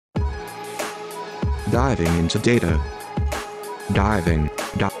Diving into data. Diving.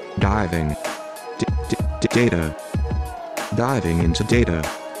 Data. Diving into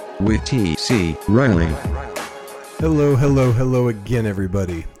data. With T.C. Riley. Hello again,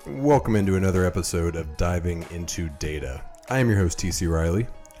 everybody. Welcome into another episode of Diving into Data. I am your host, T.C. Riley.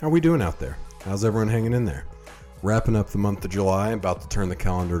 How are we doing out there? How's everyone hanging in there? Wrapping up the month of July, about to turn the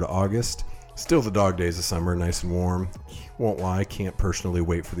calendar to August. Still the dog days of summer, nice and warm. Won't lie, can't personally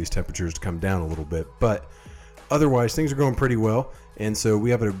wait for these temperatures to come down a little bit, but otherwise things are going pretty well, and so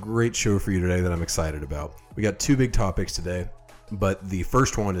we have a great show for you today that I'm excited about. We got two big topics today, but the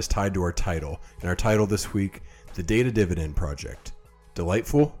first one is tied to our title, and our title this week, the Data Dividend Project.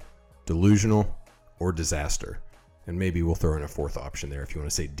 Delightful, delusional, or disaster? And maybe we'll throw in a fourth option there if you want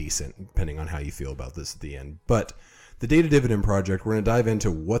to say decent, depending on how you feel about this at the end. But the Data Dividend Project, we're going to dive into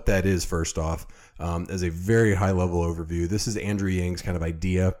what that is first off, as a very high-level overview. This is Andrew Yang's kind of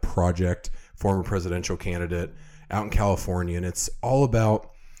idea project, former presidential candidate out in California, and it's all about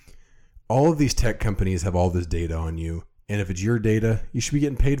all of these tech companies have all this data on you, and if it's your data, you should be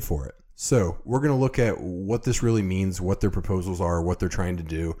getting paid for it. So we're going to look at what this really means, what their proposals are, what they're trying to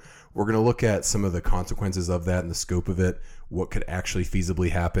do. We're going to look at some of the consequences of that and the scope of it, what could actually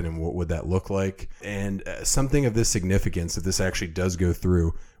feasibly happen and what would that look like. And something of this significance, if this actually does go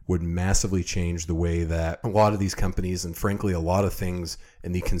through, would massively change the way that a lot of these companies and frankly a lot of things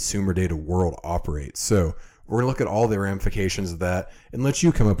in the consumer data world operate. So we're going to look at all the ramifications of that and let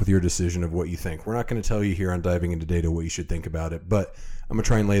you come up with your decision of what you think. We're not going to tell you here on Diving into Data what you should think about it, but I'm going to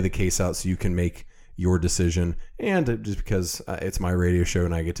try and lay the case out so you can make your decision. And just because it's my radio show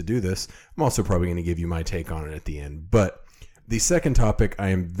and I get to do this, I'm also probably going to give you my take on it at the end. But the second topic I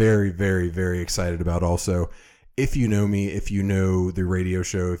am very excited about also. If you know me, if you know the radio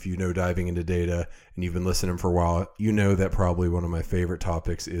show, if you know Diving into Data, and you've been listening for a while, you know that probably one of my favorite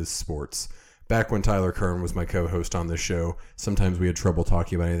topics is sports. Back when Tyler Kern was my co-host on this show, sometimes we had trouble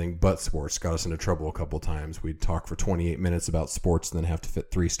talking about anything but sports. Got us into trouble a couple times. We'd talk for 28 minutes about sports and then have to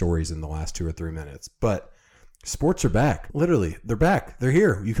fit 3 stories in the last 2 or 3 minutes. But sports are back. Literally, they're back. They're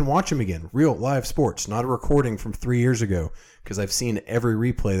here. You can watch them again. Real live sports, not a recording from 3 years ago, because I've seen every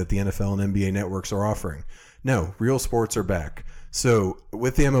replay that the NFL and NBA networks are offering. No, real sports are back. So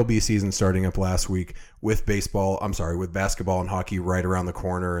with the MLB season starting up last week, with basketball and hockey right around the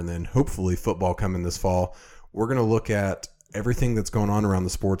corner, and then hopefully football coming this fall, we're going to look at everything that's going on around the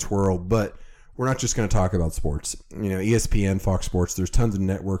sports world, but we're not just going to talk about sports. You know, ESPN, Fox Sports, there's tons of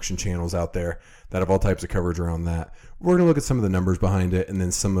networks and channels out there that have all types of coverage around that. We're going to look at some of the numbers behind it and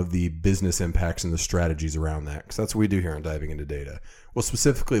then some of the business impacts and the strategies around that, because that's what we do here on Diving into Data. We'll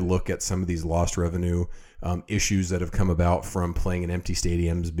specifically look at some of these lost revenue issues that have come about from playing in empty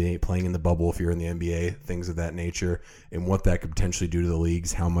stadiums, playing in the bubble if you're in the NBA, things of that nature, and what that could potentially do to the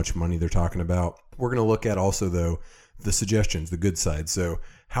leagues, how much money they're talking about. We're going to look at also, though, the suggestions, the good side. So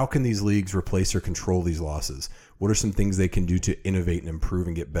how can these leagues replace or control these losses? What are some things they can do to innovate and improve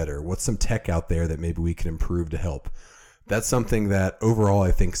and get better? What's some tech out there that maybe we can improve to help? That's something that overall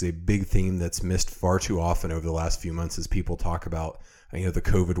I think is a big theme that's missed far too often over the last few months as people talk about, the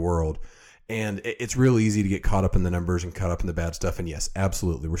COVID world. And it's real easy to get caught up in the numbers and caught up in the bad stuff. And yes,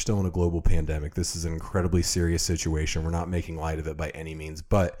 absolutely, we're still in a global pandemic. This is an incredibly serious situation. We're not making light of it by any means.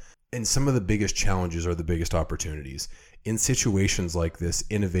 But and some of the biggest challenges are the biggest opportunities. In situations like this,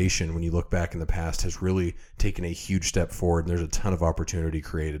 innovation, when you look back in the past, has really taken a huge step forward, and there's a ton of opportunity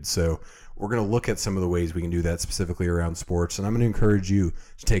created. So we're going to look at some of the ways we can do that specifically around sports, and I'm going to encourage you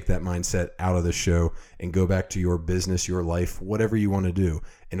to take that mindset out of the show and go back to your business, your life, whatever you want to do,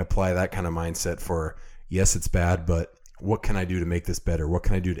 and apply that kind of mindset for, yes, it's bad, but what can I do to make this better? What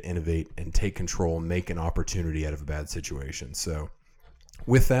can I do to innovate and take control and make an opportunity out of a bad situation? So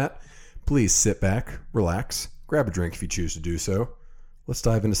with that, please sit back, relax, grab a drink if you choose to do so. Let's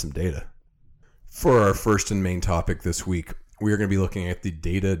dive into some data. For our first and main topic this week, we are going to be looking at the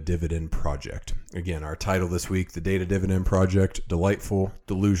Data Dividend Project. Again, our title this week, the Data Dividend Project, delightful,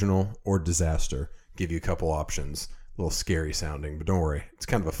 delusional, or disaster. Give you a couple options. A little scary sounding, but don't worry. It's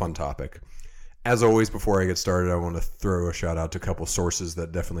kind of a fun topic. As always, before I get started, I want to throw a shout out to a couple sources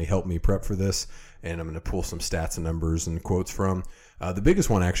that definitely helped me prep for this, and I'm going to pull some stats and numbers and quotes from. The biggest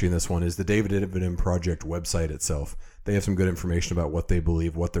one actually in this one is the Data Dividend Project website itself. They have some good information about what they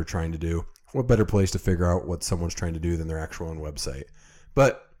believe, what they're trying to do. What better place to figure out what someone's trying to do than their actual own website?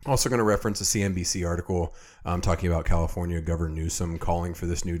 But also going to reference a CNBC article talking about California Governor Newsom calling for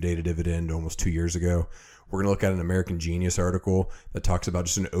this new data dividend almost 2 years ago. We're going to look at an American Genius article that talks about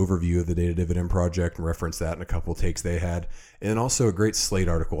just an overview of the Data Dividend Project and reference that in a couple of takes they had. And also a great Slate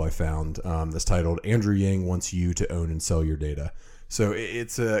article I found that's titled, Andrew Yang Wants You to Own and Sell Your Data. So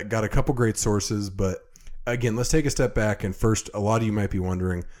it's got a couple great sources, but again, let's take a step back. And first, a lot of you might be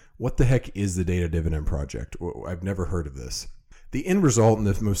wondering, what the heck is the Data Dividend Project? I've never heard of this. The end result, and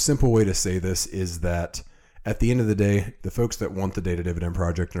the most simple way to say this, is that at the end of the day, the folks that want the Data Dividend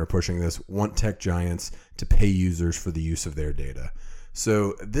Project and are pushing this want tech giants to pay users for the use of their data.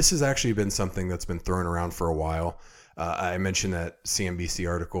 So this has actually been something that's been thrown around for a while. I mentioned that CNBC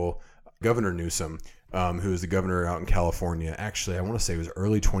article. Governor Newsom, who is the governor out in California, actually, I want to say it was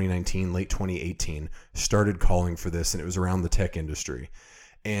early 2019, late 2018, started calling for this, and it was around the tech industry.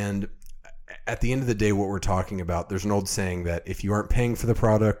 And at the end of the day, what we're talking about, there's an old saying that if you aren't paying for the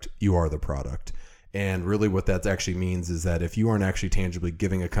product, you are the product. And really what that actually means is that if you aren't actually tangibly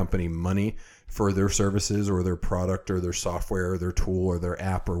giving a company money for their services or their product or their software or their tool or their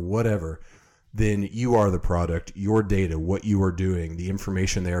app or whatever, then you are the product. Your data, what you are doing, the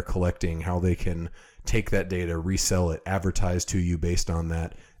information they are collecting, how they can take that data, resell it, advertise to you based on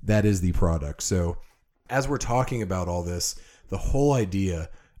that, that is the product. So as we're talking about all this, the whole idea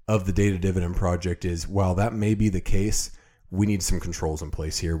of the Data Dividend Project is, while that may be the case, we need some controls in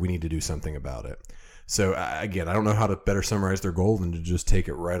place here. We need to do something about it. So again, I don't know how to better summarize their goal than to just take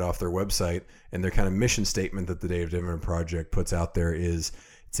it right off their website. And their kind of mission statement that the Data Dividend Project puts out there is,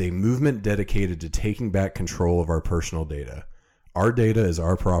 it's a movement dedicated to taking back control of our personal data. Our data is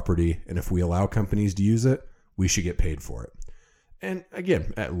our property, and if we allow companies to use it, we should get paid for it. And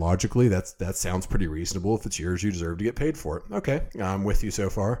again, logically, that sounds pretty reasonable. If it's yours, you deserve to get paid for it. Okay, I'm with you so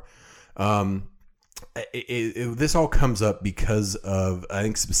far. This all comes up because of, I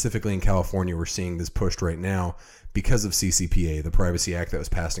think specifically in California, we're seeing this pushed right now because of CCPA, the Privacy Act that was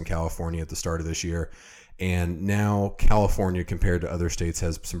passed in California at the start of this year. And now California, compared to other states,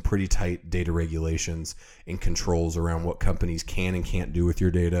 has some pretty tight data regulations and controls around what companies can and can't do with your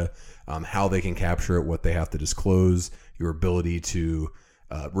data, how they can capture it, what they have to disclose, your ability to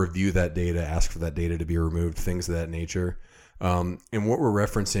review that data, ask for that data to be removed, things of that nature. And what we're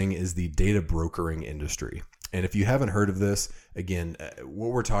referencing is the data brokering industry. And if you haven't heard of this, again,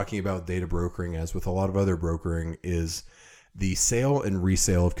 what we're talking about data brokering, as with a lot of other brokering, is the sale and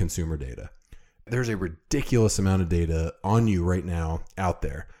resale of consumer data. There's a ridiculous amount of data on you right now out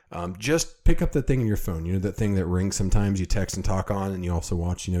there. Just pick up that thing in your phone, that thing that rings sometimes, you text and talk on, and you also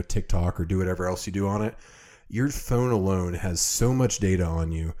watch, TikTok or do whatever else you do on it. Your phone alone has so much data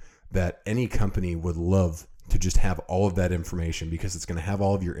on you that any company would love to just have all of that information, because it's going to have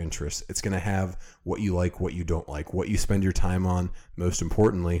all of your interests. It's going to have what you like, what you don't like, what you spend your time on, most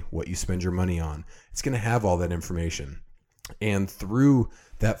importantly, what you spend your money on. It's going to have all that information. And through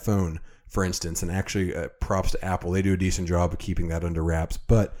that phone, for instance, and actually props to Apple, they do a decent job of keeping that under wraps,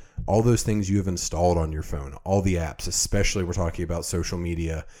 but all those things you have installed on your phone, all the apps, especially we're talking about social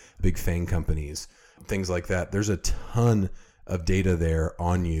media, big FANG companies, things like that, there's a ton of data there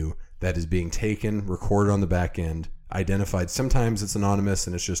on you that is being taken, recorded on the back end, identified. Sometimes it's anonymous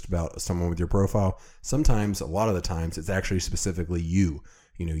and it's just about someone with your profile. Sometimes, a lot of the times, it's actually specifically you,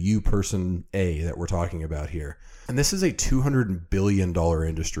 you person A that we're talking about here. And this is a $200 billion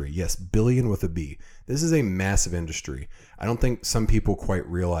industry. Yes, billion with a B. This is a massive industry. I don't think some people quite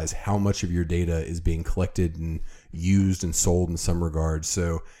realize how much of your data is being collected and used and sold in some regards.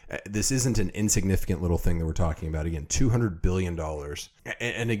 So this isn't an insignificant little thing that we're talking about. Again, $200 billion.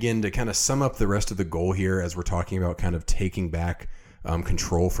 And again, to kind of sum up the rest of the goal here, as we're talking about kind of taking back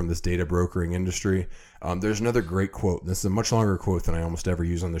control from this data brokering industry, there's another great quote. This is a much longer quote than I almost ever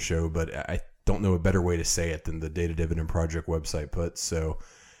use on the show, but I don't know a better way to say it than the Data Dividend Project website puts. So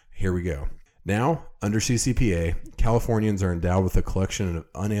here we go. Now, under CCPA, Californians are endowed with a collection of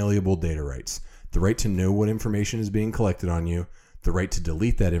unalienable data rights: the right to know what information is being collected on you, the right to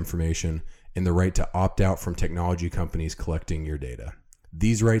delete that information, and the right to opt out from technology companies collecting your data.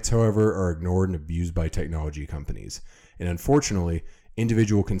 These rights, however, are ignored and abused by technology companies. And unfortunately,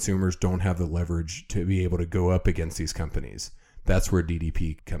 individual consumers don't have the leverage to be able to go up against these companies. That's where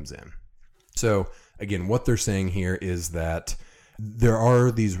DDP comes in. So again, what they're saying here is that there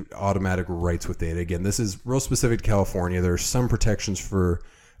are these automatic rights with data. Again, this is real specific to California. There are some protections for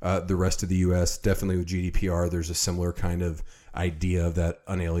the rest of the U.S. Definitely with GDPR, there's a similar kind of idea of that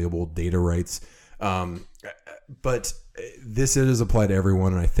unalienable data rights. But this is applied to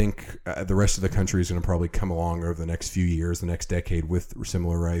everyone, and I think the rest of the country is going to probably come along over the next few years, the next decade, with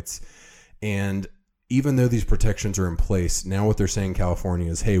similar rights. And even though these protections are in place, now what they're saying in California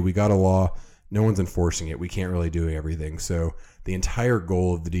is, hey, we got a law, no one's enforcing it, we can't really do everything. So the entire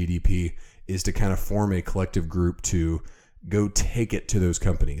goal of the DDP is to kind of form a collective group to go take it to those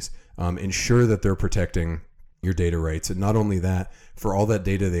companies, ensure that they're protecting your data rights. And not only that, for all that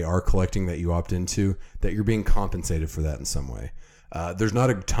data they are collecting that you opt into, that you're being compensated for that in some way. There's not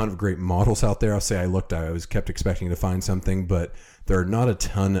a ton of great models out there. I'll say I was kept expecting to find something, but there are not a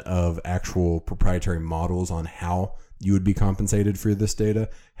ton of actual proprietary models on how you would be compensated for this data,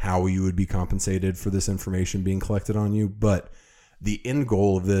 how you would be compensated for this information being collected on you. But the end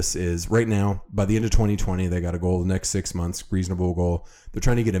goal of this is right now, by the end of 2020, they got a goal the next 6 months, reasonable goal. They're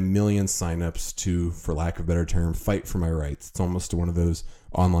trying to get 1 million signups to, for lack of a better term, fight for my rights. It's almost one of those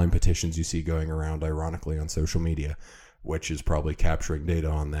online petitions you see going around, ironically, on social media, which is probably capturing data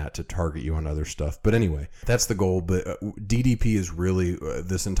on that to target you on other stuff. But anyway, that's the goal. But DDP is really,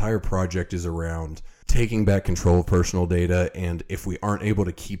 this entire project is around taking back control of personal data. And if we aren't able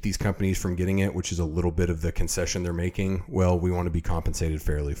to keep these companies from getting it, which is a little bit of the concession they're making, well, we want to be compensated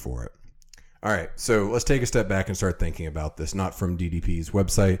fairly for it. All right, so let's take a step back and start thinking about this, not from DDP's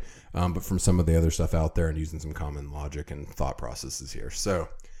website, but from some of the other stuff out there and using some common logic and thought processes here. So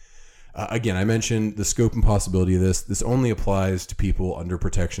again, I mentioned the scope and possibility of this. This only applies to people under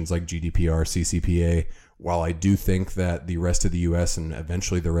protections like GDPR, CCPA. While I do think that the rest of the US and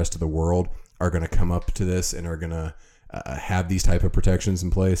eventually the rest of the world are going to come up to this and are going to have these type of protections in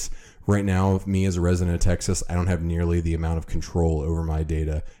place. Right now, me as a resident of Texas, I don't have nearly the amount of control over my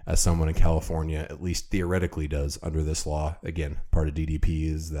data as someone in California, at least theoretically, does under this law. Again, part of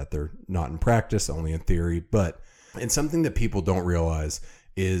DDP is that they're not in practice, only in theory. And something that people don't realize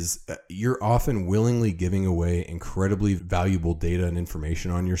is you're often willingly giving away incredibly valuable data and information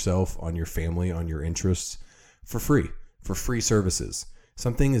on yourself, on your family, on your interests for free services.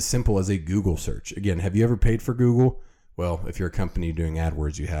 Something as simple as a Google search. Again, have you ever paid for Google? Well, if you're a company doing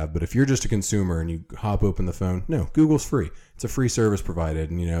AdWords, you have. But if you're just a consumer and you hop open the phone, no, Google's free. It's a free service provided.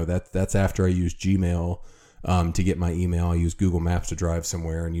 And, that's after I use Gmail to get my email. I use Google Maps to drive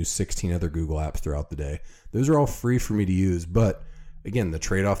somewhere and use 16 other Google apps throughout the day. Those are all free for me to use. But again, the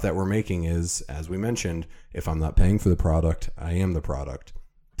trade-off that we're making is, as we mentioned, if I'm not paying for the product, I am the product.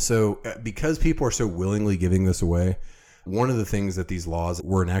 So because people are so willingly giving this away, one of the things that these laws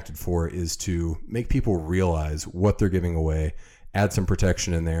were enacted for is to make people realize what they're giving away, add some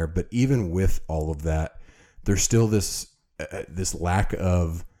protection in there. But even with all of that, there's still this lack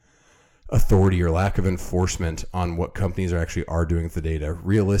of authority or lack of enforcement on what companies are doing with the data.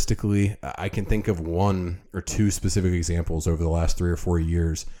 Realistically, I can think of one or two specific examples over the last 3 or 4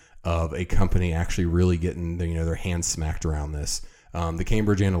 years of a company actually really getting their hands smacked around this. The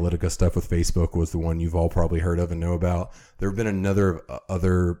Cambridge Analytica stuff with Facebook was the one you've all probably heard of and know about. There have been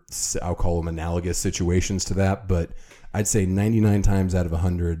other, I'll call them analogous situations to that, but I'd say 99 times out of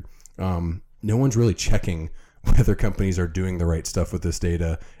 100, no one's really checking whether companies are doing the right stuff with this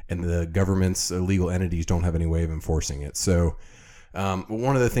data, and the government's legal entities don't have any way of enforcing it. So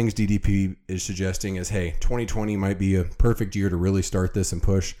one of the things DDP is suggesting is, hey, 2020 might be a perfect year to really start this and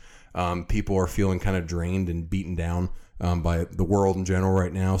push. People are feeling kind of drained and beaten down by the world in general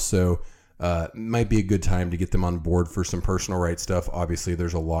right now. So might be a good time to get them on board for some personal rights stuff. Obviously,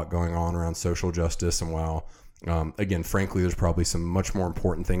 there's a lot going on around social justice. And while, again, frankly, there's probably some much more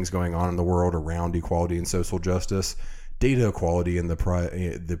important things going on in the world around equality and social justice, data equality and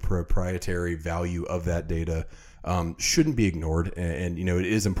the proprietary value of that data shouldn't be ignored. And it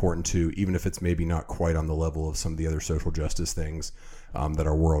is important too, even if it's maybe not quite on the level of some of the other social justice things that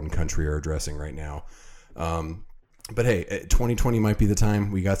our world and country are addressing right now. But hey, 2020 might be the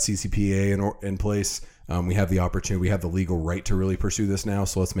time. We got CCPA in place. We have the opportunity. We have the legal right to really pursue this now.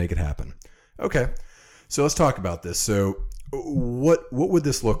 So let's make it happen. Okay. So let's talk about this. So what would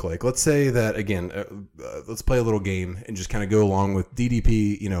this look like? Let's say that, again, let's play a little game and just kind of go along with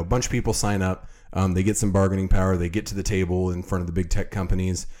DDP. A bunch of people sign up. They get some bargaining power. They get to the table in front of the big tech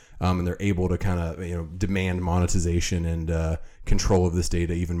companies. And they're able to kind of demand monetization and control of this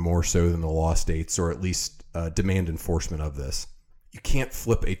data even more so than the law states, or at least demand enforcement of this. You can't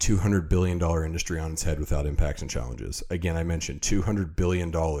flip a $200 billion industry on its head without impacts and challenges. Again, I mentioned $200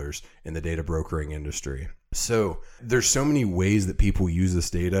 billion in the data brokering industry. So there's so many ways that people use this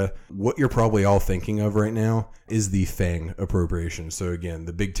data. What you're probably all thinking of right now is the FANG appropriation. So again,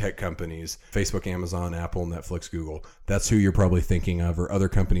 the big tech companies, Facebook, Amazon, Apple, Netflix, Google, that's who you're probably thinking of, or other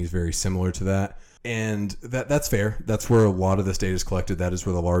companies very similar to that. And that's fair. That's where a lot of this data is collected. That is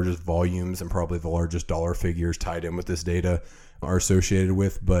where the largest volumes and probably the largest dollar figures tied in with this data are associated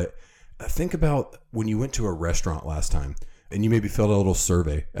with. But think about when you went to a restaurant last time and you maybe filled out a little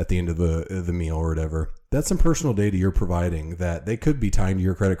survey at the end of the meal or whatever. That's some personal data you're providing that they could be tying to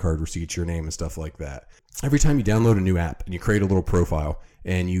your credit card receipts, your name and stuff like that. Every time you download a new app and you create a little profile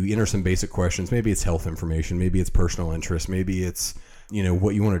and you enter some basic questions, maybe it's health information, maybe it's personal interest, maybe it's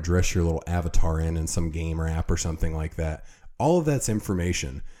what you want to dress your little avatar in some game or app or something like that. All of that's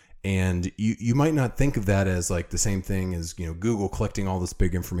information. And you might not think of that as like the same thing as, Google collecting all this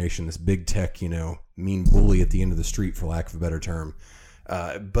big information, this big tech, mean bully at the end of the street, for lack of a better term.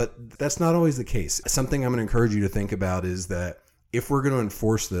 But that's not always the case. Something I'm going to encourage you to think about is that if we're going to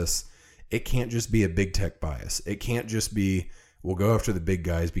enforce this, it can't just be a big tech bias. It can't just be, we'll go after the big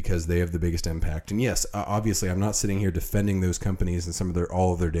guys because they have the biggest impact. And yes, obviously, I'm not sitting here defending those companies and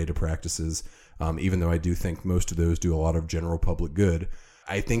all of their data practices, even though I do think most of those do a lot of general public good.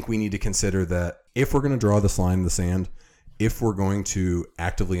 I think we need to consider that if we're going to draw this line in the sand, if we're going to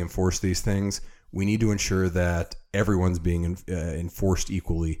actively enforce these things, we need to ensure that everyone's being enforced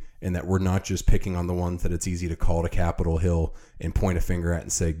equally, and that we're not just picking on the ones that it's easy to call to Capitol Hill and point a finger at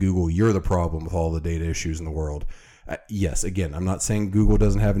and say, Google, you're the problem with all the data issues in the world. Yes, again, I'm not saying Google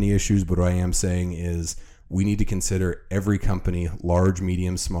doesn't have any issues, but what I am saying is we need to consider every company, large,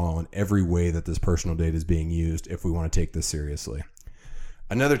 medium, small, in every way that this personal data is being used if we want to take this seriously.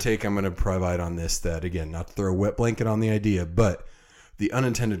 Another take I'm going to provide on this, that, again, not to throw a wet blanket on the idea, but the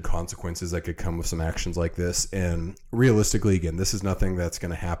unintended consequences that could come with some actions like this. And realistically, again, this is nothing that's going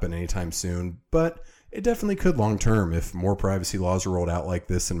to happen anytime soon, but it definitely could long term if more privacy laws are rolled out like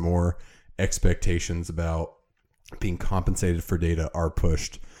this and more expectations about being compensated for data are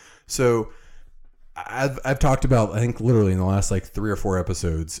pushed. So I've talked about, I think literally in the last like 3 or 4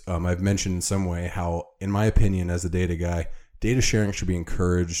 episodes, I've mentioned in some way how, in my opinion, as a data guy, data sharing should be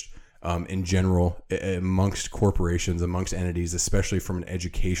encouraged in general amongst corporations, amongst entities, especially from an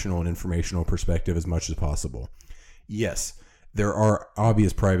educational and informational perspective as much as possible. Yes, there are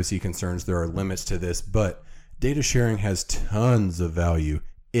obvious privacy concerns. There are limits to this, but data sharing has tons of value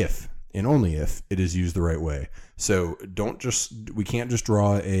if and only if it is used the right way. So we can't just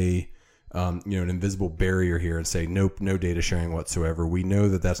draw an invisible barrier here and say, nope, no data sharing whatsoever. We know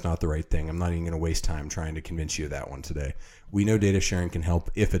that that's not the right thing. I'm not even going to waste time trying to convince you of that one today. We know data sharing can help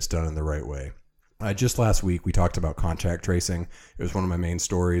if it's done in the right way. Just last week, we talked about contact tracing. It was one of my main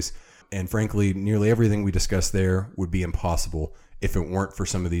stories. And frankly, nearly everything we discussed there would be impossible if it weren't for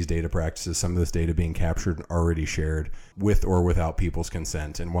some of these data practices, some of this data being captured and already shared with or without people's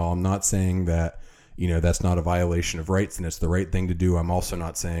consent. And while I'm not saying that, that's not a violation of rights and it's the right thing to do, I'm also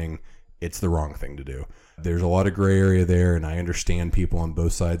not saying it's the wrong thing to do. There's a lot of gray area there, and I understand people on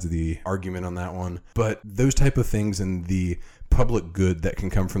both sides of the argument on that one. But those type of things and the public good that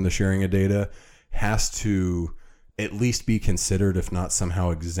can come from the sharing of data has to at least be considered, if not somehow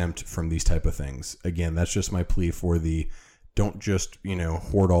exempt from these type of things. Again, that's just my plea for the don't just,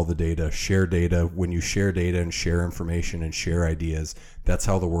 hoard all the data, share data. When you share data and share information and share ideas, that's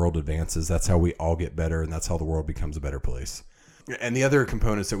how the world advances. That's how we all get better, and that's how the world becomes a better place. And the other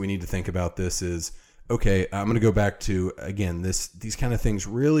components that we need to think about this is, okay, I'm going to go back to, again, these kind of things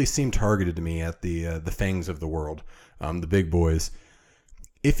really seem targeted to me at the FANGs of the world, the big boys.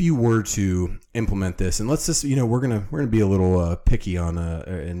 If you were to implement this, and let's just, we're gonna be a little picky on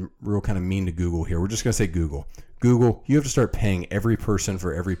and real kind of mean to Google here. We're just gonna say Google. Google, you have to start paying every person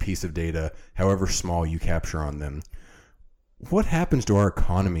for every piece of data, however small you capture on them. What happens to our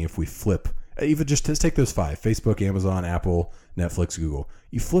economy if we flip? Even just let's take those 5, Facebook, Amazon, Apple, Netflix, Google.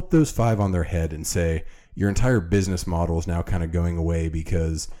 You flip those 5 on their head and say your entire business model is now kind of going away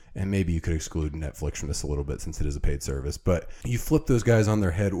because, and maybe you could exclude Netflix from this a little bit since it is a paid service, but you flip those guys on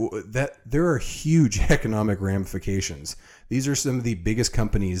their head, that there are huge economic ramifications. These are some of the biggest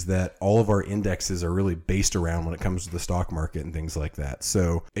companies that all of our indexes are really based around when it comes to the stock market and things like that.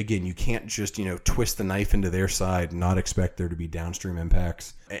 So again, you can't just, twist the knife into their side and not expect there to be downstream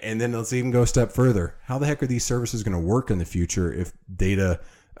impacts. And then let's even go a step further. How the heck are these services going to work in the future if data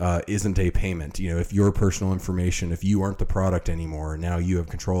isn't a payment? If your personal information, if you aren't the product anymore, now you have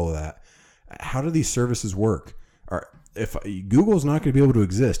control of that. How do these services work? If Google's not going to be able to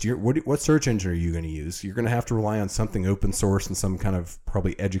exist, what search engine are you going to use? You're going to have to rely on something open source and some kind of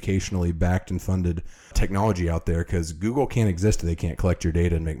probably educationally backed and funded technology out there, because Google can't exist if they can't collect your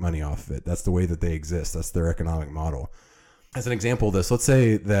data and make money off of it. That's the way that they exist. That's their economic model. As an example of this, let's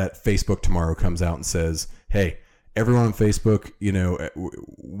say that Facebook tomorrow comes out and says, hey, everyone on Facebook,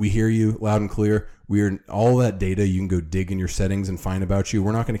 we hear you loud and clear. All that data you can go dig in your settings and find about you.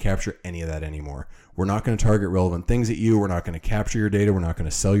 We're not going to capture any of that anymore. We're not going to target relevant things at you. We're not going to capture your data. We're not going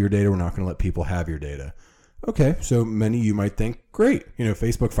to sell your data. We're not going to let people have your data. Okay, so many of you might think, great,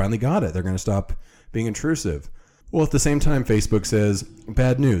 Facebook finally got it. They're going to stop being intrusive. Well, at the same time, Facebook says,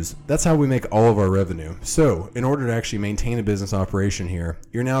 bad news. That's how we make all of our revenue. So in order to actually maintain a business operation here,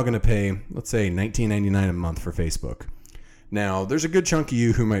 you're now going to pay, let's say, $19.99 a month for Facebook. Now, there's a good chunk of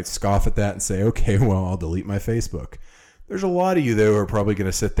you who might scoff at that and say, okay, well, I'll delete my Facebook. There's a lot of you, though, who are probably going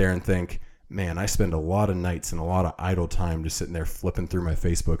to sit there and think, man, I spend a lot of nights and a lot of idle time just sitting there flipping through my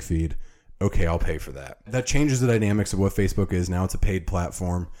Facebook feed. Okay, I'll pay for that. That changes the dynamics of what Facebook is. Now it's a paid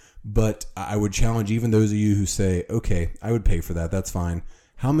platform. But I would challenge even those of you who say, okay, I would pay for that. That's fine.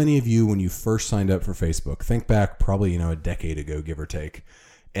 How many of you, when you first signed up for Facebook, think back probably, a decade ago, give or take,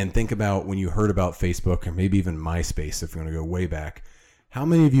 and think about when you heard about Facebook or maybe even MySpace, if you're going to go way back, how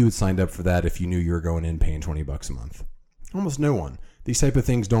many of you had signed up for that if you knew you were going in paying $20 a month? Almost no one. These type of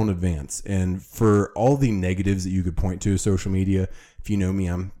things don't advance. And for all the negatives that you could point to social media, if you know me,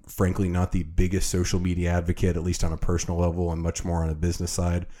 I'm frankly not the biggest social media advocate, at least on a personal level, and much more on a business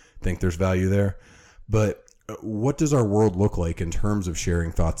side. Think there's value there. But what does our world look like in terms of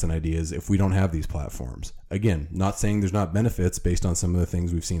sharing thoughts and ideas if we don't have these platforms? Again, not saying there's not benefits based on some of the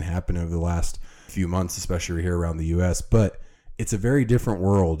things we've seen happen over the last few months, especially here around the US, but it's a very different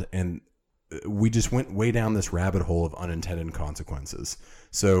world, and we just went way down this rabbit hole of unintended consequences.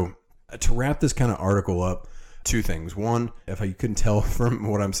 So to wrap this kind of article up, two things. One, if you couldn't tell from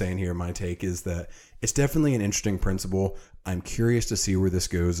what I'm saying here, my take is that it's definitely an interesting principle. I'm curious to see where this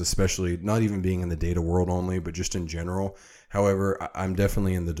goes, especially not even being in the data world only, but just in general. However, I'm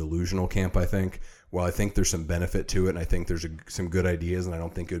definitely in the delusional camp, I think. While I think there's some benefit to it, and I think there's some good ideas, and I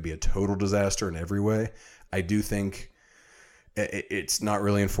don't think it would be a total disaster in every way, I do think it's not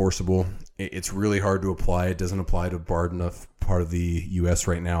really enforceable. It's really hard to apply. It doesn't apply to large enough part of the U.S.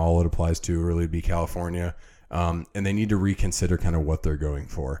 right now. All it applies to really would be California. And they need to reconsider kind of what they're going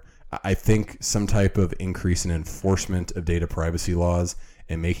for. I think some type of increase in enforcement of data privacy laws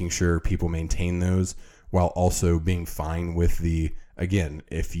and making sure people maintain those while also being fine with again,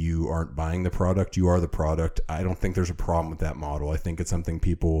 if you aren't buying the product, you are the product. I don't think there's a problem with that model. I think it's something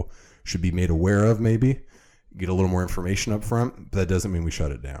people should be made aware of, maybe get a little more information up front, but that doesn't mean we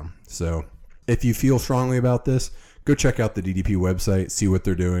shut it down. So if you feel strongly about this, go check out the DDP website, see what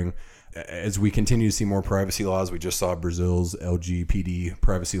they're doing. As we continue to see more privacy laws, we just saw Brazil's LGPD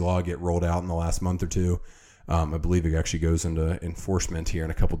privacy law get rolled out in the last month or two. I believe it actually goes into enforcement here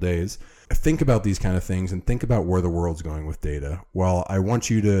in a couple days. Think about these kind of things and think about where the world's going with data. While I want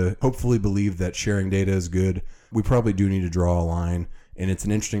you to hopefully believe that sharing data is good, we probably do need to draw a line. And it's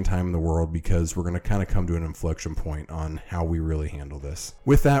an interesting time in the world because we're going to kind of come to an inflection point on how we really handle this.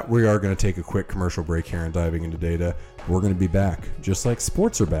 With that, we are going to take a quick commercial break here and diving into data. We're going to be back, just like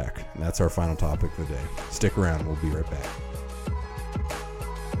sports are back. And that's our final topic for the day. Stick around. We'll be right back.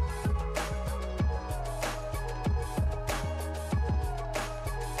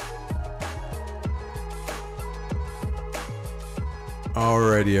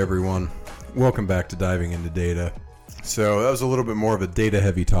 Alrighty, everyone. Welcome back to Diving into Data. So that was a little bit more of a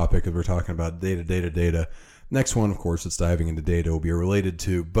data-heavy topic as we're talking about data. Next one, of course, it's diving into data will be related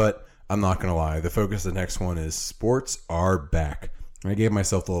to, but I'm not going to lie. The focus of the next one is sports are back. I gave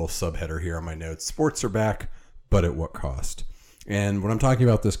myself a little subheader here on my notes. Sports are back, but at what cost? And when I'm talking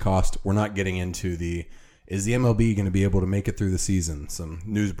about this cost, we're not getting into is the MLB going to be able to make it through the season? Some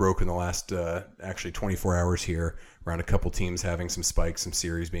news broke in the last actually 24 hours here around a couple teams having some spikes, some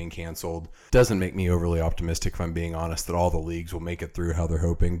series being canceled. Doesn't make me overly optimistic, if I'm being honest, that all the leagues will make it through how they're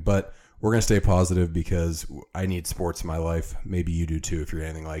hoping. But we're going to stay positive because I need sports in my life. Maybe you do too if you're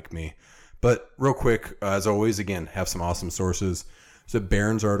anything like me. But real quick, as always, again, have some awesome sources. There's a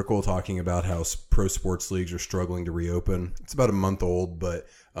Barron's article talking about how pro sports leagues are struggling to reopen. It's about a month old, but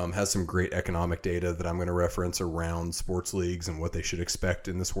has some great economic data that I'm going to reference around sports leagues and what they should expect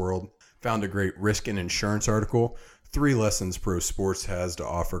in this world. Found a great risk and insurance article. 3 lessons pro sports has to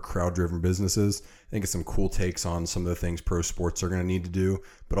offer crowd-driven businesses. I think it's some cool takes on some of the things pro sports are going to need to do,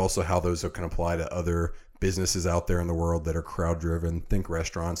 but also how those can apply to other businesses out there in the world that are crowd-driven. Think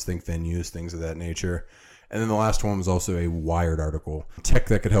restaurants, think venues, things of that nature. And then the last one was also a Wired article. Tech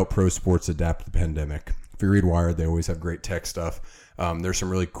that could help pro sports adapt to the pandemic. If you read Wired, they always have great tech stuff. There's some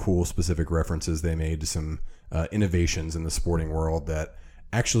really cool specific references they made to some innovations in the sporting world that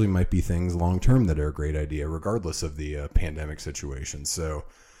actually might be things long-term that are a great idea, regardless of the pandemic situation. So,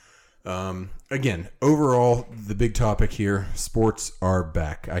 again, overall, the big topic here, sports are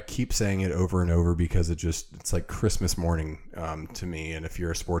back. I keep saying it over and over because it's like Christmas morning to me. And if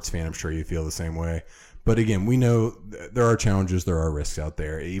you're a sports fan, I'm sure you feel the same way. But again, we know there are challenges, there are risks out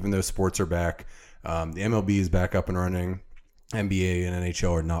there. Even though sports are back, the MLB is back up and running. NBA and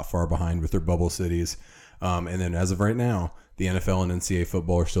NHL are not far behind with their bubble cities. And then as of right now, the NFL and NCAA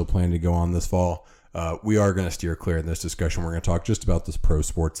football are still planning to go on this fall. We are going to steer clear in this discussion. We're going to talk just about this pro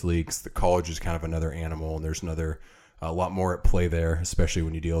sports leagues. The college is kind of another animal, and there's a lot more at play there, especially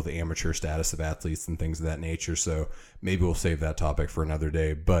when you deal with the amateur status of athletes and things of that nature. So maybe we'll save that topic for another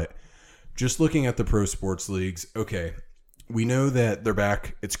day. But just looking at the pro sports leagues, okay, we know that they're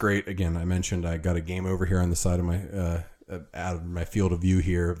back. It's great. Again, I mentioned I got a game over here on the side of my out of my field of view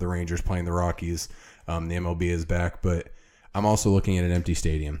here of the Rangers playing the Rockies. The MLB is back, but I'm also looking at an empty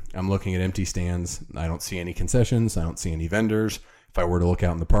stadium. I'm looking at empty stands. I don't see any concessions. I don't see any vendors. If I were to look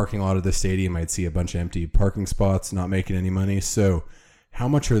out in the parking lot of this stadium, I'd see a bunch of empty parking spots, not making any money. So how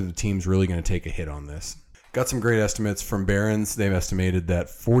much are the teams really going to take a hit on this? Got some great estimates from Barron's. They've estimated that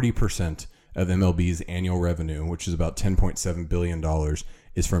 40% of MLB's annual revenue, which is about $10.7 billion,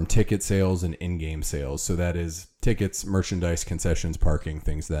 is from ticket sales and in-game sales. So that is tickets, merchandise, concessions, parking,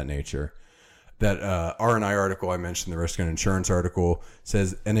 things of that nature. That R&I article I mentioned, the risk and insurance article,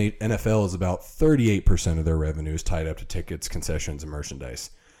 says NFL is about 38% of their revenue is tied up to tickets, concessions, and merchandise.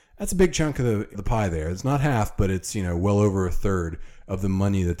 That's a big chunk of the pie there. It's not half, but it's well over a third of the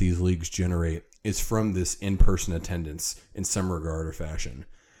money that these leagues generate is from this in-person attendance in some regard or fashion.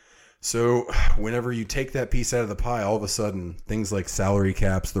 So whenever you take that piece out of the pie, all of a sudden things like salary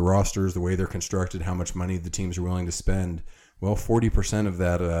caps, the rosters, the way they're constructed, how much money the teams are willing to spend, well, 40% of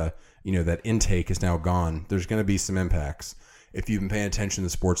that that intake is now gone. There's going to be some impacts. If you've been paying attention to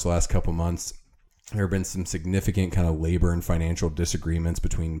sports the last couple months, there have been some significant kind of labor and financial disagreements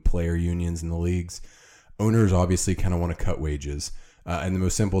between player unions and the leagues. Owners obviously kind of want to cut wages. In the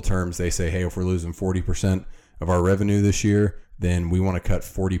most simple terms, they say, hey, if we're losing 40% of our revenue this year, then we want to cut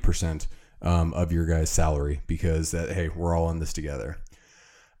 40% of your guys' salary because hey, we're all in this together.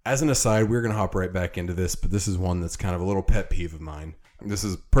 As an aside, we're going to hop right back into this, but this is one that's kind of a little pet peeve of mine. This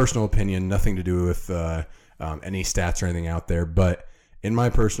is personal opinion, nothing to do with any stats or anything out there, but in my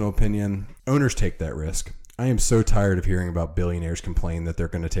personal opinion, owners take that risk. I am so tired of hearing about billionaires complain that they're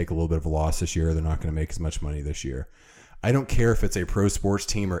going to take a little bit of a loss this year, they're not going to make as much money this year. I don't care if it's a pro sports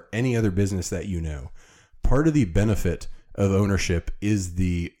team or any other business that you know. Part of the benefit of ownership is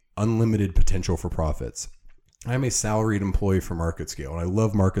the unlimited potential for profits. I'm a salaried employee for MarketScale, and I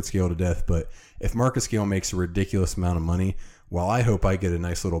love MarketScale to death, but if MarketScale makes a ridiculous amount of money, while I hope I get a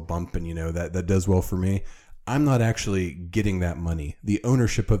nice little bump and that does well for me, I'm not actually getting that money. The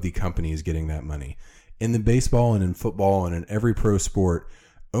ownership of the company is getting that money. In the baseball and in football and in every pro sport,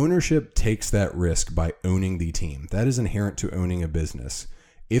 ownership takes that risk by owning the team. That is inherent to owning a business.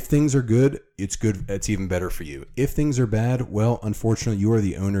 If things are good, it's even better for you. If things are bad, well, unfortunately, you are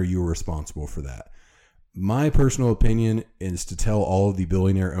the owner, you are responsible for that. My personal opinion is to tell all of the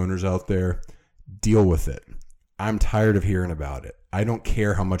billionaire owners out there, deal with it. I'm tired of hearing about it. I don't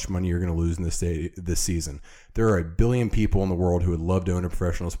care how much money you're going to lose in this season. There are a billion people in the world who would love to own a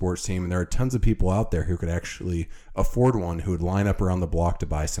professional sports team, and there are tons of people out there who could actually afford one, who would line up around the block to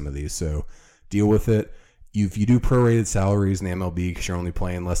buy some of these. So deal with it. If you do prorated salaries in the MLB because you're only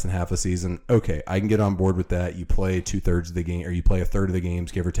playing less than half a season, okay, I can get on board with that. You play 2/3 of the game, or you play a third of the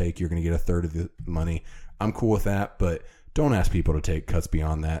games, give or take, you're going to get a third of the money. I'm cool with that, but don't ask people to take cuts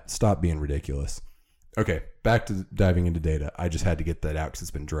beyond that. Stop being ridiculous. Okay, back to diving into data. I just had to get that out because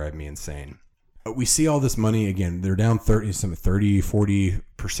it's been driving me insane. We see all this money, again, they're down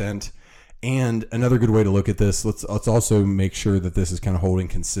 40%. And another good way to look at this, let's also make sure that this is kind of holding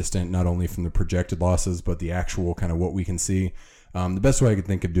consistent, not only from the projected losses, but the actual kind of what we can see. The best way I could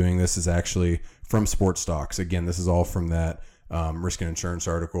think of doing this is actually from sports stocks. Again, this is all from that risk and insurance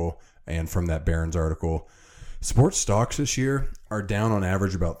article and from that Barron's article. Sports stocks this year are down on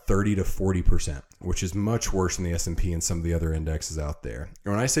average about 30 to 40%, which is much worse than the S&P and some of the other indexes out there.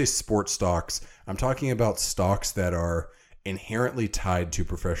 And when I say sports stocks, I'm talking about stocks that are inherently tied to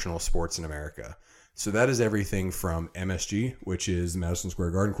professional sports in America. So that is everything from MSG, which is Madison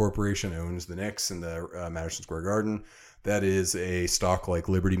Square Garden Corporation, owns the Knicks and the Madison Square Garden. That is a stock like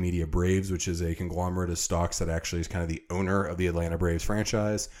Liberty Media Braves, which is a conglomerate of stocks that actually is kind of the owner of the Atlanta Braves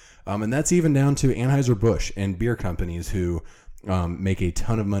franchise. And that's even down to Anheuser-Busch and beer companies who make a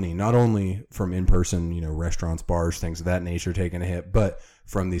ton of money, not only from in-person, restaurants, bars, things of that nature taking a hit, but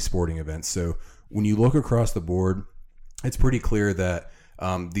from these sporting events. So when you look across the board, it's pretty clear that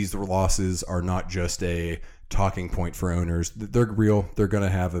these losses are not just a talking point for owners. They're real. They're going to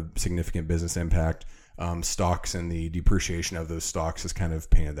have a significant business impact. Stocks and the depreciation of those stocks has kind of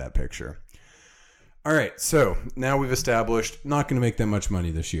painted that picture. All right, so now we've established not going to make that much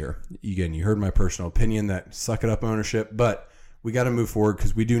money this year. Again, you heard my personal opinion that suck it up ownership, but we got to move forward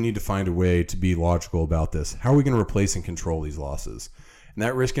because we do need to find a way to be logical about this. How are we going to replace and control these losses? And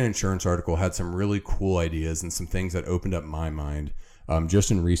that risk and insurance article had some really cool ideas and some things that opened up my mind just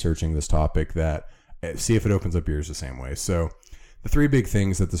in researching this topic, that see if it opens up yours the same way. So the three big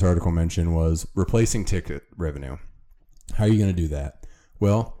things that this article mentioned was replacing ticket revenue. How are you going to do that?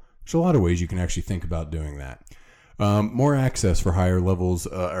 Well, there's a lot of ways you can actually think about doing that. More access for higher levels,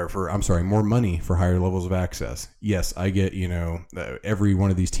 more money for higher levels of access. Yes, I get, every one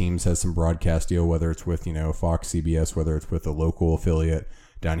of these teams has some broadcast deal, whether it's with, Fox, CBS, whether it's with a local affiliate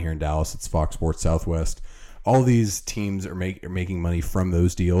down here in Dallas, it's Fox Sports Southwest. All these teams are making money from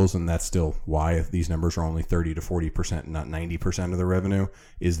those deals, and that's still why these numbers are only 30 to 40%, not 90% of the revenue,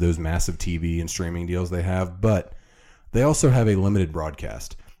 is those massive TV and streaming deals they have. But they also have a limited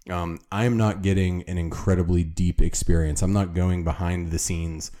broadcast. I'm not getting an incredibly deep experience. I'm not going behind the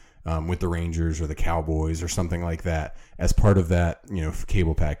scenes with the Rangers or the Cowboys or something like that as part of that,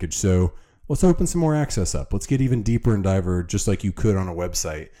 cable package. So let's open some more access up. Let's get even deeper and diver, just like you could on a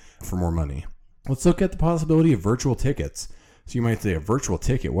website, for more money. Let's look at the possibility of virtual tickets. So you might say, a virtual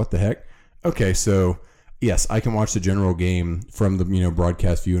ticket, what the heck? Okay, so yes, I can watch the general game from the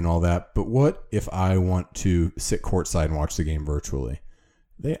broadcast view and all that, but what if I want to sit courtside and watch the game virtually?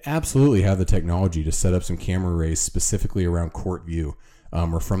 They absolutely have the technology to set up some camera arrays specifically around court view,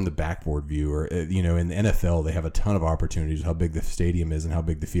 or from the backboard view, or in the NFL they have a ton of opportunities, how big the stadium is and how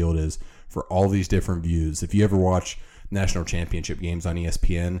big the field is, for all these different views. If you ever watch national championship games on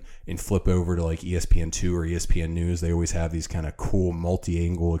ESPN and flip over to like ESPN2 or ESPN News, they always have these kind of cool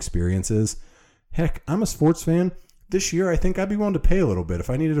multi-angle experiences. Heck, I'm a sports fan. This year, I think I'd be willing to pay a little bit. If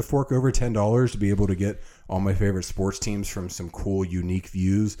I needed to fork over $10 to be able to get all my favorite sports teams from some cool, unique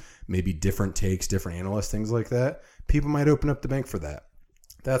views, maybe different takes, different analysts, things like that, people might open up the bank for that.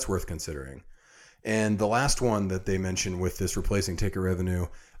 That's worth considering. And the last one that they mentioned with this replacing ticket revenue,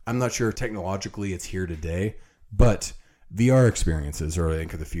 I'm not sure technologically it's here today, but VR experiences are, I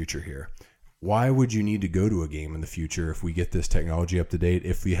think, of the future here. Why would you need to go to a game in the future if we get this technology up to date?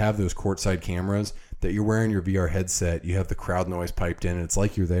 If we have those courtside cameras that you're wearing your VR headset, you have the crowd noise piped in, and it's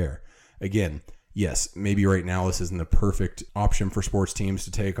like you're there. Again, yes, maybe right now this isn't the perfect option for sports teams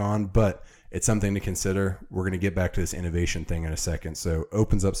to take on, but it's something to consider. We're going to get back to this innovation thing in a second, so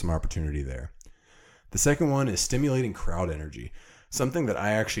opens up some opportunity there. The second one is stimulating crowd energy. Something that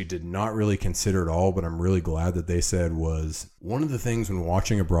I actually did not really consider at all, but I'm really glad that they said was one of the things when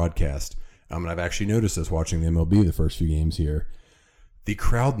watching a broadcast, and I've actually noticed this watching the MLB the first few games here, the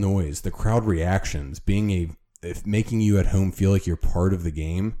crowd noise, the crowd reactions, making you at home feel like you're part of the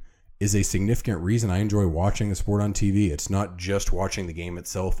game is a significant reason I enjoy watching the sport on TV. It's not just watching the game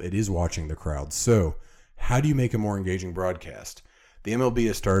itself, it is watching the crowd. So how do you make a more engaging broadcast? The MLB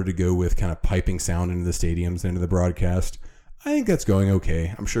has started to go with kind of piping sound into the stadiums, into the broadcast. I think that's going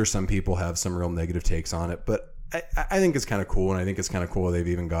okay. I'm sure some people have some real negative takes on it, but I think it's kind of cool, and I think it's kind of cool they've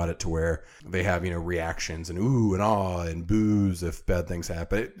even got it to where they have, reactions and ooh and ah and boos if bad things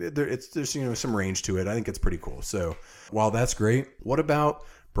happen. There's some range to it. I think it's pretty cool. So while that's great, what about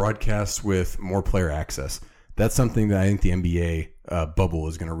broadcasts with more player access? That's something that I think the NBA bubble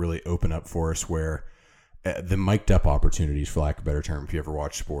is going to really open up for us, where the mic'd up opportunities, for lack of a better term, if you ever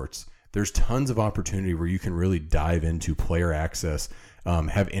watch sports, there's tons of opportunity where you can really dive into player access,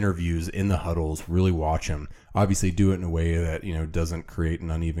 have interviews in the huddles, really watch them. Obviously do it in a way that, doesn't create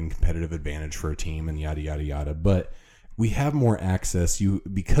an uneven competitive advantage for a team and yada, yada, yada. But we have more access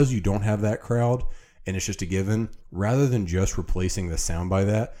because you don't have that crowd and it's just a given. Rather than just replacing the sound by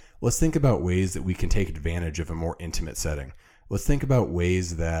that, let's think about ways that we can take advantage of a more intimate setting. Let's think about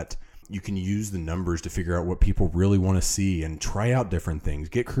ways that you can use the numbers to figure out what people really want to see and try out different things.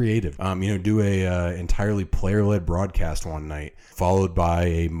 Get creative. Do a entirely player-led broadcast one night, followed by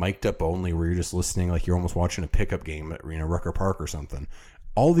a mic'd up only where you're just listening like you're almost watching a pickup game at Rucker Park or something.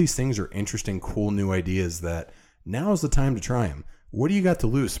 All these things are interesting, cool new ideas that now is the time to try them. What do you got to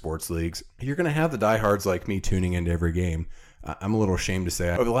lose, sports leagues? You're going to have the diehards like me tuning into every game. I'm a little ashamed to say,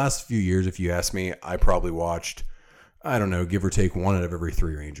 over the last few years, if you ask me, I probably watched, I don't know, give or take one out of every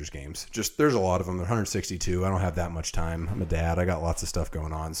 3 Rangers games. Just, there's a lot of them. They're 162. I don't have that much time. I'm a dad. I got lots of stuff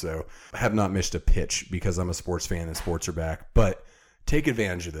going on. So I have not missed a pitch because I'm a sports fan and sports are back. But take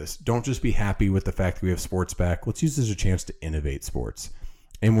advantage of this. Don't just be happy with the fact that we have sports back. Let's use this as a chance to innovate sports.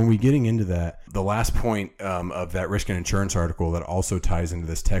 And when we're getting into that, the last point of that risk and insurance article that also ties into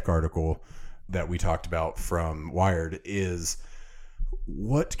this tech article that we talked about from Wired is,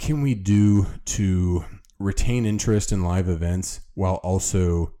 what can we do to retain interest in live events while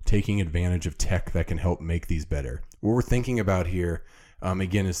also taking advantage of tech that can help make these better? What we're thinking about here,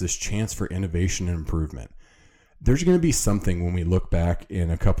 again, is this chance for innovation and improvement. There's going to be something when we look back in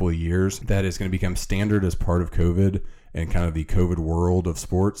a couple of years that is going to become standard as part of COVID and kind of the COVID world of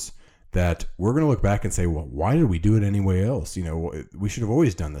sports, that we're going to look back and say, well, why did we do it anyway else? We should have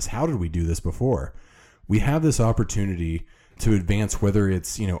always done this. How did we do this before? We have this opportunity to advance, whether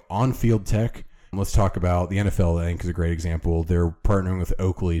it's, on-field tech, Let's talk about the NFL, I think, is a great example. They're partnering with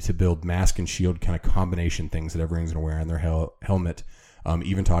Oakley to build mask and shield kind of combination things that everyone's going to wear on their helmet,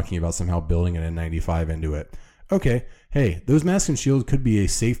 even talking about somehow building an N95 into it. Okay, hey, those masks and shields could be a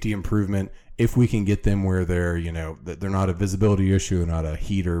safety improvement if we can get them where they're, they're not a visibility issue, not a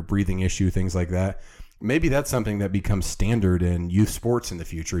heat or breathing issue, things like that. Maybe that's something that becomes standard in youth sports in the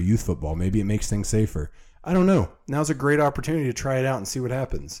future, youth football. Maybe it makes things safer. I don't know. Now's a great opportunity to try it out and see what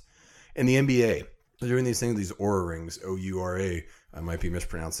happens. In the NBA, they're doing these things, these Oura rings, O-U-R-A. I might be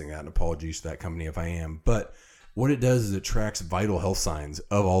mispronouncing that, and apologies to that company if I am. But what it does is it tracks vital health signs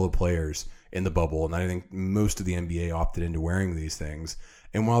of all the players in the bubble. And I think most of the NBA opted into wearing these things.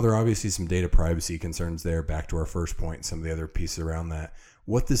 And while there are obviously some data privacy concerns there, back to our first point and some of the other pieces around that,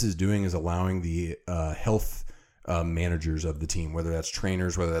 what this is doing is allowing the health managers of the team, whether that's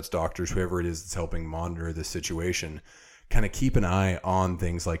trainers, whether that's doctors, whoever it is that's helping monitor this situation, kind of keep an eye on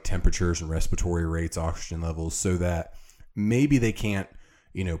things like temperatures and respiratory rates, oxygen levels, so that maybe they can't,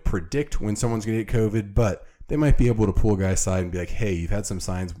 predict when someone's going to get COVID, but they might be able to pull a guy aside and be like, hey, you've had some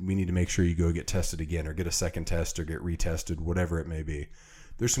signs. We need to make sure you go get tested again or get a second test or get retested, whatever it may be.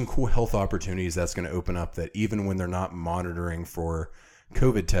 There's some cool health opportunities that's going to open up that even when they're not monitoring for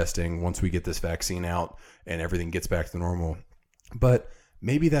COVID testing, once we get this vaccine out and everything gets back to normal. But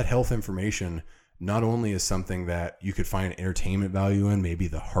maybe that health information not only is something that you could find entertainment value in, maybe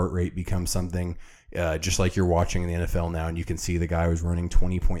the heart rate becomes something just like you're watching in the NFL now, and you can see the guy was running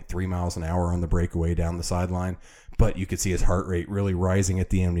 20.3 miles an hour on the breakaway down the sideline, but you could see his heart rate really rising at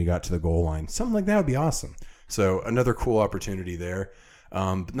the end when he got to the goal line. Something like that would be awesome. So another cool opportunity there.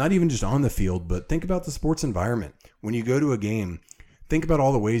 Not even just on the field, but think about the sports environment. When you go to a game, think about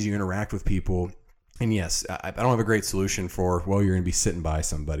all the ways you interact with people. And yes, I don't have a great solution for, well, you're going to be sitting by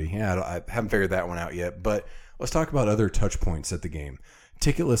somebody. Yeah, I haven't figured that one out yet. But let's talk about other touch points at the game.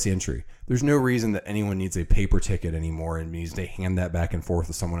 Ticketless entry. There's no reason that anyone needs a paper ticket anymore and needs to hand that back and forth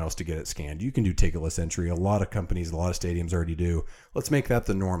with someone else to get it scanned. You can do ticketless entry. A lot of companies, a lot of stadiums already do. Let's make that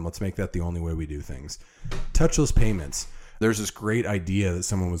the norm. Let's make that the only way we do things. Touchless payments. There's this great idea that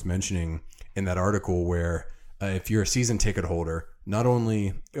someone was mentioning in that article where if you're a season ticket holder, not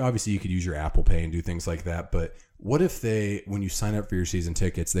only, obviously you could use your Apple Pay and do things like that, but what if when you sign up for your season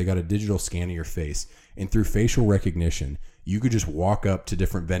tickets, they got a digital scan of your face, and through facial recognition, you could just walk up to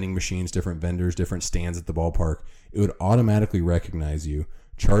different vending machines, different vendors, different stands at the ballpark. It would automatically recognize you,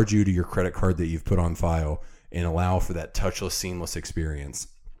 charge you to your credit card that you've put on file, and allow for that touchless, seamless experience.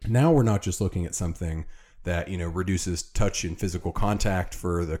 Now we're not just looking at something that, reduces touch and physical contact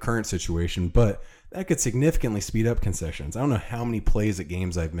for the current situation, but that could significantly speed up concessions. I don't know how many plays at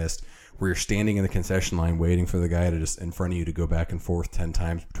games I've missed where you're standing in the concession line waiting for the guy to just in front of you to go back and forth 10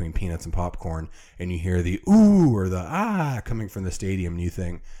 times between peanuts and popcorn, and you hear the ooh or the ah coming from the stadium, and you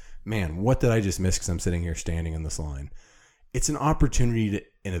think, man, what did I just miss because I'm sitting here standing in this line? It's an opportunity to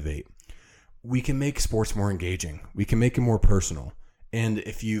innovate. We can make sports more engaging. We can make it more personal. And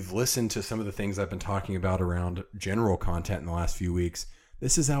if you've listened to some of the things I've been talking about around general content in the last few weeks,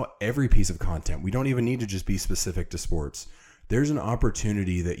 this is how every piece of content, we don't even need to just be specific to sports. There's an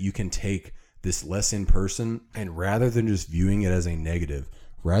opportunity that you can take this less in person, and rather than just viewing it as a negative,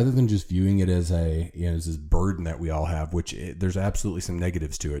 rather than just viewing it as as this burden that we all have, which there's absolutely some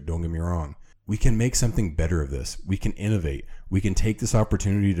negatives to it, don't get me wrong. We can make something better of this. We can innovate. We can take this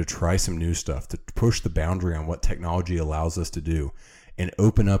opportunity to try some new stuff, to push the boundary on what technology allows us to do, and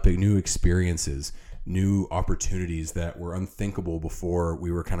open up new experiences, new opportunities that were unthinkable before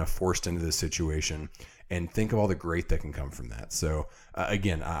we were kind of forced into this situation, and think of all the great that can come from that. So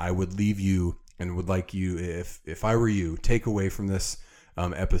again, I would leave you and would like you, if I were you, take away from this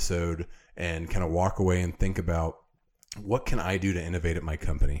episode and kind of walk away and think about, what can I do to innovate at my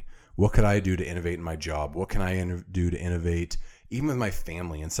company? What could I do to innovate in my job? What can I do to innovate even with my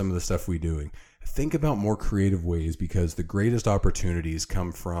family and some of the stuff we're doing? Think about more creative ways, because the greatest opportunities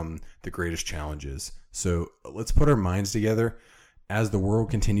come from the greatest challenges. So let's put our minds together. As the world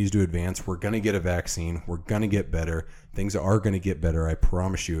continues to advance, we're going to get a vaccine. We're going to get better. Things are going to get better. I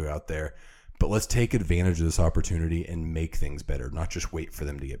promise you out there. But let's take advantage of this opportunity and make things better, not just wait for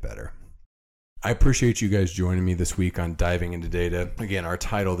them to get better. I appreciate you guys joining me this week on Diving into Data. Again, our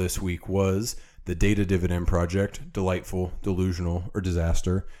title this week was The Data Dividend Project, Delightful, Delusional, or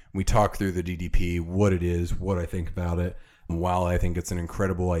Disaster. We talk through the DDP, what it is, what I think about it. While I think it's an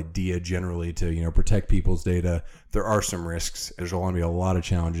incredible idea generally to, protect people's data, there are some risks. There's going to be a lot of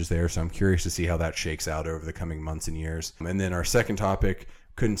challenges there, so I'm curious to see how that shakes out over the coming months and years. And then our second topic,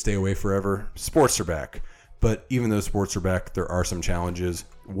 couldn't stay away forever, sports are back. But even though sports are back, there are some challenges.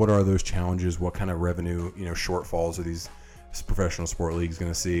 What are those challenges? What kind of revenue, shortfalls are these professional sport league is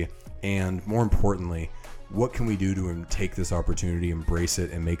going to see? And more importantly, what can we do to take this opportunity, embrace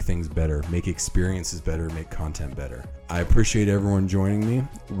it, and make things better, make experiences better, make content better? I appreciate everyone joining me.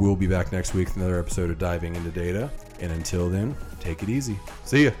 We'll be back next week with another episode of Diving into Data. And until then, take it easy.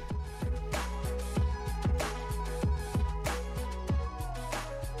 See ya.